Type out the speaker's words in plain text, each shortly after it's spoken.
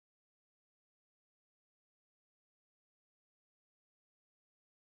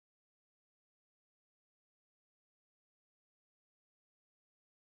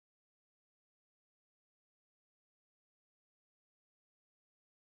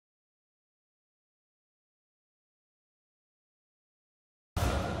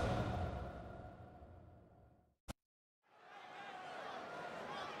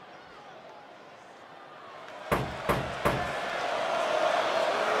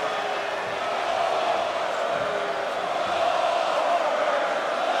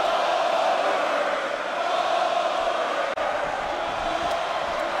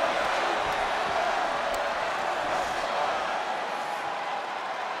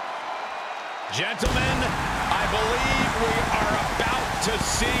Gentlemen, I believe we are about to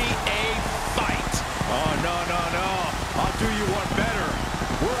see a fight. Oh, no, no, no. I'll do you one better.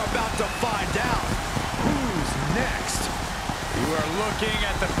 We're about to find out who's next. You are looking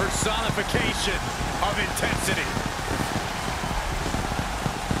at the personification of intensity.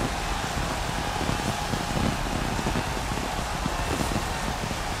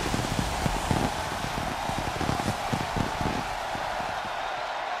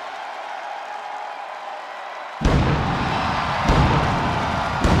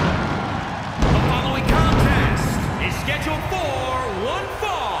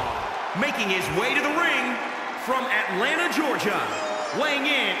 Making his way to the ring from Atlanta, Georgia, weighing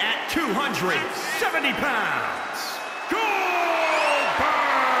in at 270 pounds, Goldberg!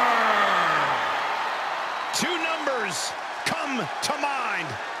 Two numbers come to mind.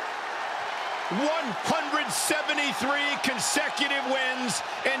 173 consecutive wins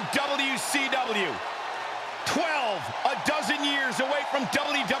in WCW. 12, a dozen years away from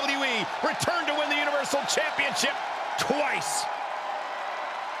WWE, returned to win the Universal Championship twice.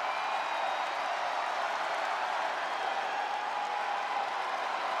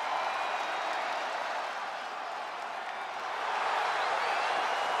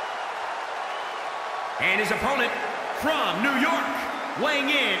 And his opponent from New York, weighing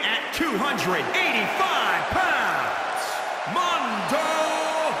in at 285 pounds,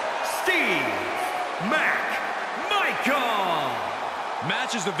 Mondo Steve McMichael.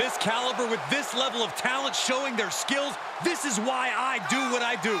 Matches of this caliber with this level of talent showing their skills, this is why I do what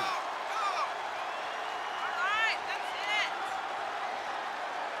I do.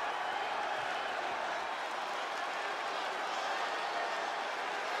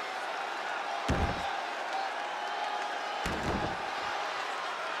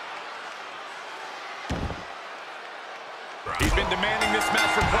 He's been demanding this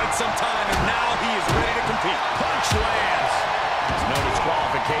match for quite some time, and now he is ready to compete. Punch lands. There's no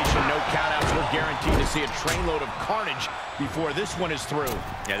disqualification, no countouts. We're guaranteed to see a trainload of carnage before this one is through.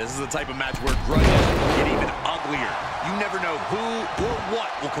 Yeah, this is the type of match where grudges get even uglier. You never know who or what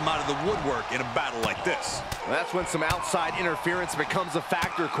will come out of the woodwork in a battle like this. Well, that's when some outside interference becomes a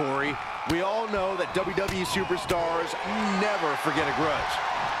factor, Corey. We all know that WWE superstars never forget a grudge.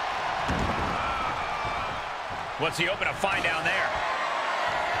 What's he hoping to find down there?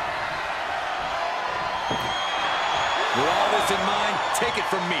 With all this in mind, take it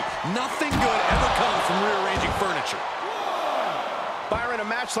from me. Nothing good ever comes from rearranging furniture. Byron, a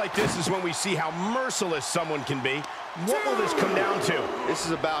match like this is when we see how merciless someone can be. What will this come down to? This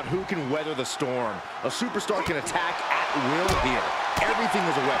is about who can weather the storm. A superstar can attack at will here. Everything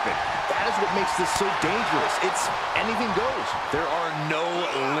is a weapon. That is what makes this so dangerous. It's anything goes. There are no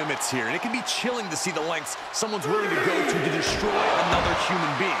limits here, and it can be chilling to see the lengths someone's willing to go to destroy another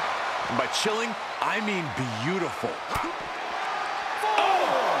human being. And by chilling, I mean beautiful. Oh!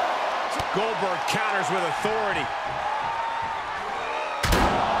 Goldberg counters with authority.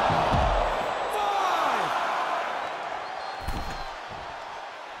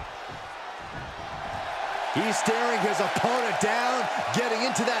 He's staring his opponent down, getting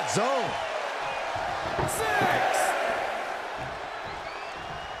into that zone. 6.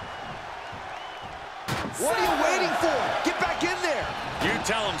 What are you waiting for? Get back in there. You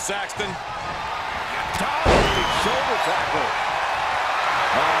tell him, Saxton. Dominating shoulder tackle.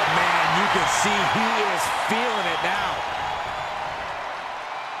 Oh, man, you can see he is feeling it now.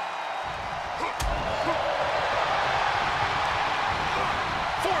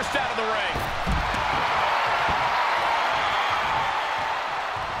 Forced out of the ring.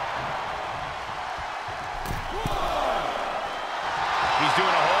 He's doing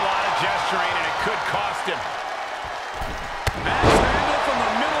a whole lot of gesturing, and it could cost him. Max handle from the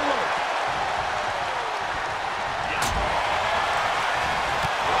middle rope.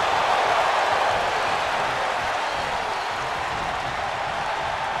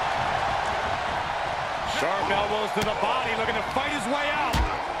 Sharp elbows to the body, looking to fight his way out.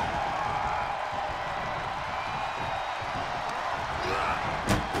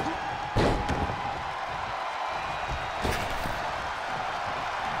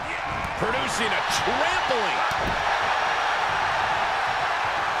 Producing a trampling.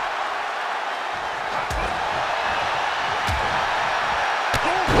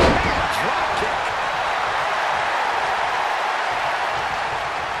 Oh, man, drop kick.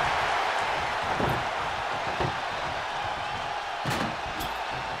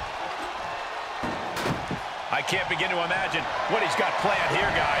 I can't begin to imagine what he's got planned here,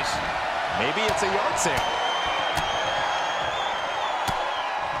 guys. Maybe it's a yard sale.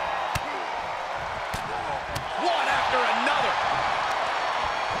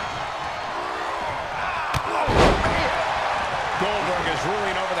 is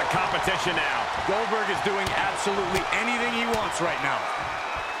ruling over the competition now. Goldberg is doing absolutely anything he wants right now.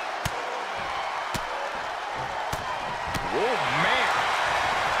 Oh, man.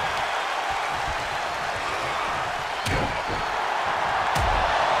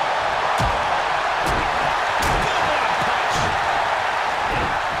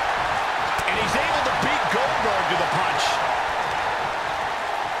 And he's able to beat Goldberg to the punch.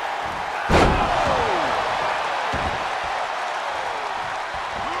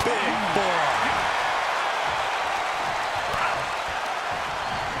 Big forearm.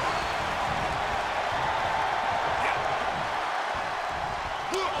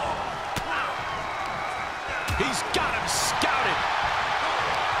 He's got him scouted.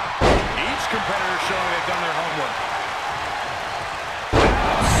 Each competitor showing they've done their homework.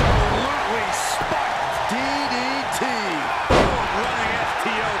 Absolutely spiked. DDT. Running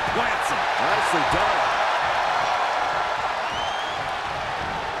FTO plants him. Nicely done.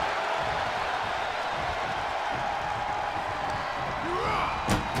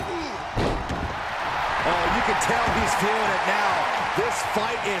 Oh, you can tell he's feeling it now. This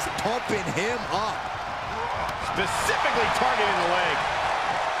fight is pumping him up. Specifically targeting the leg.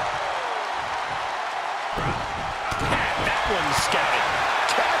 That one's scouted.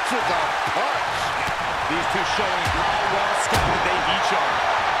 Catches a punch. These two showing how well scouted they each are.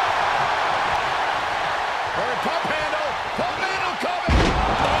 Pump handle coming.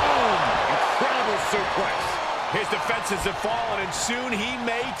 Boom. Incredible suplex. His defenses have fallen, and soon he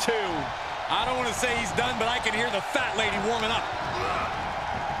may too. I don't want to say he's done, but I can hear the fat lady warming up.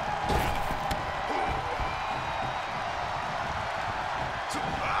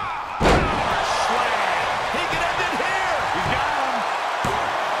 He can end it here. He's got him.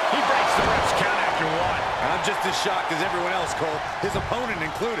 He breaks the ref's count after one. I'm just as shocked as everyone else, Cole, his opponent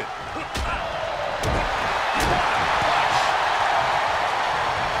included.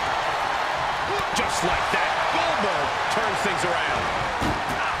 Just like that, Goldberg turns things around.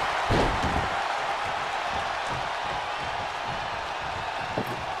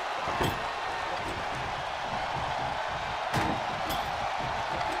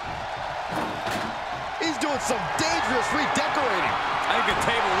 He's doing some dangerous redecorating. I think the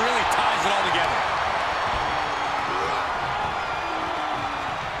table really ties it all together.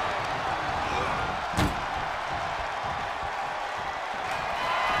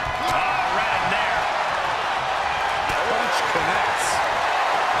 Right in there. Punch connects.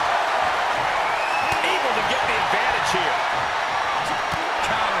 Able to get the advantage here.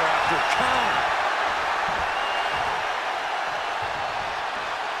 Counter after counter.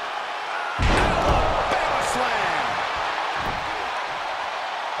 Alabama slam.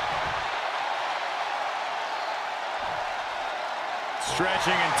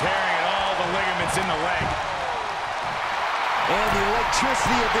 Stretching and tearing at all the ligaments in the leg. And the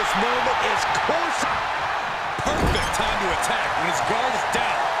electricity of this moment is coursing. Perfect time to attack when his guard is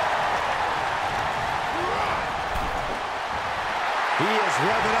down. He is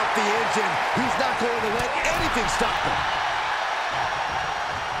revving up the engine. He's not going to let anything stop him.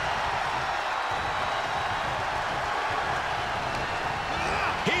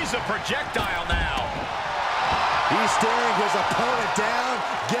 He's a projectile now. He's staring his opponent down,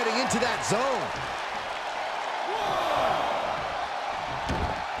 getting into that zone.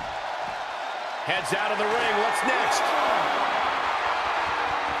 Heads out of the ring. What's next?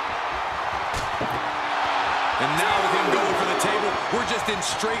 And now with him going for the table, we're just in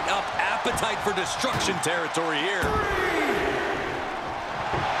straight-up appetite for destruction territory here.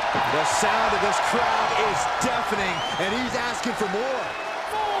 The sound of this crowd is deafening, and he's asking for more.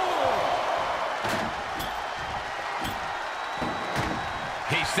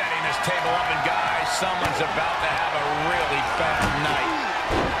 He's setting this table up, and guys, someone's about to have a really bad night.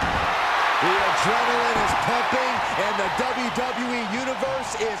 The adrenaline is pumping, and the WWE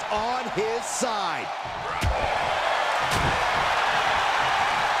Universe is on his side.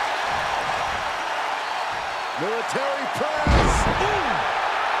 Military press. Ooh.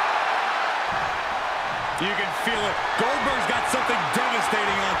 You can feel it. Goldberg's got something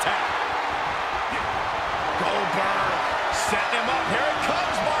devastating on tap. Goldberg setting him up. Here it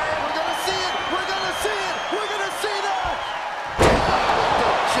comes, Byron. We're going to see it. We're going to see it. We're going to see that. Oh, the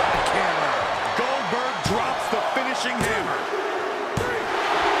jackhammer. Goldberg drops the finishing hammer.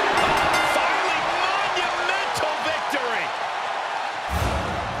 Finally, monumental victory.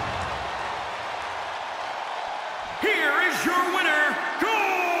 Here is your winner,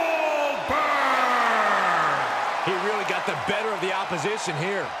 Goldberg! He really got the better of the opposition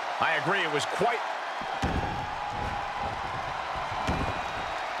here. I agree. It was quite...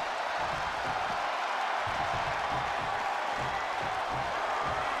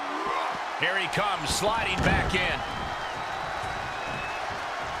 Here he comes, sliding back in.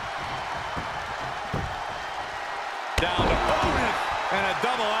 Down to opponent, and a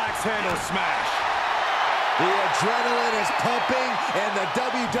double axe handle smash. The adrenaline is pumping, and the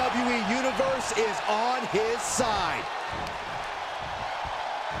WWE Universe is on his side.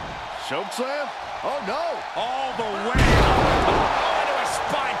 Chokeslam? Oh, no. All the way up. Oh, into a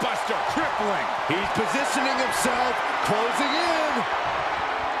spine buster. Crippling. He's positioning himself, closing in.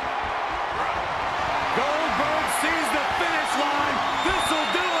 Goldberg sees the finish line. This'll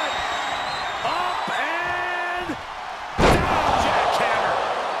do it. Up and down. Jackhammer.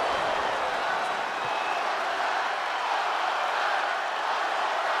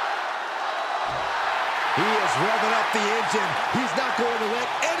 He is revving up the engine. He's not going to let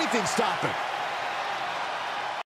anything stop him.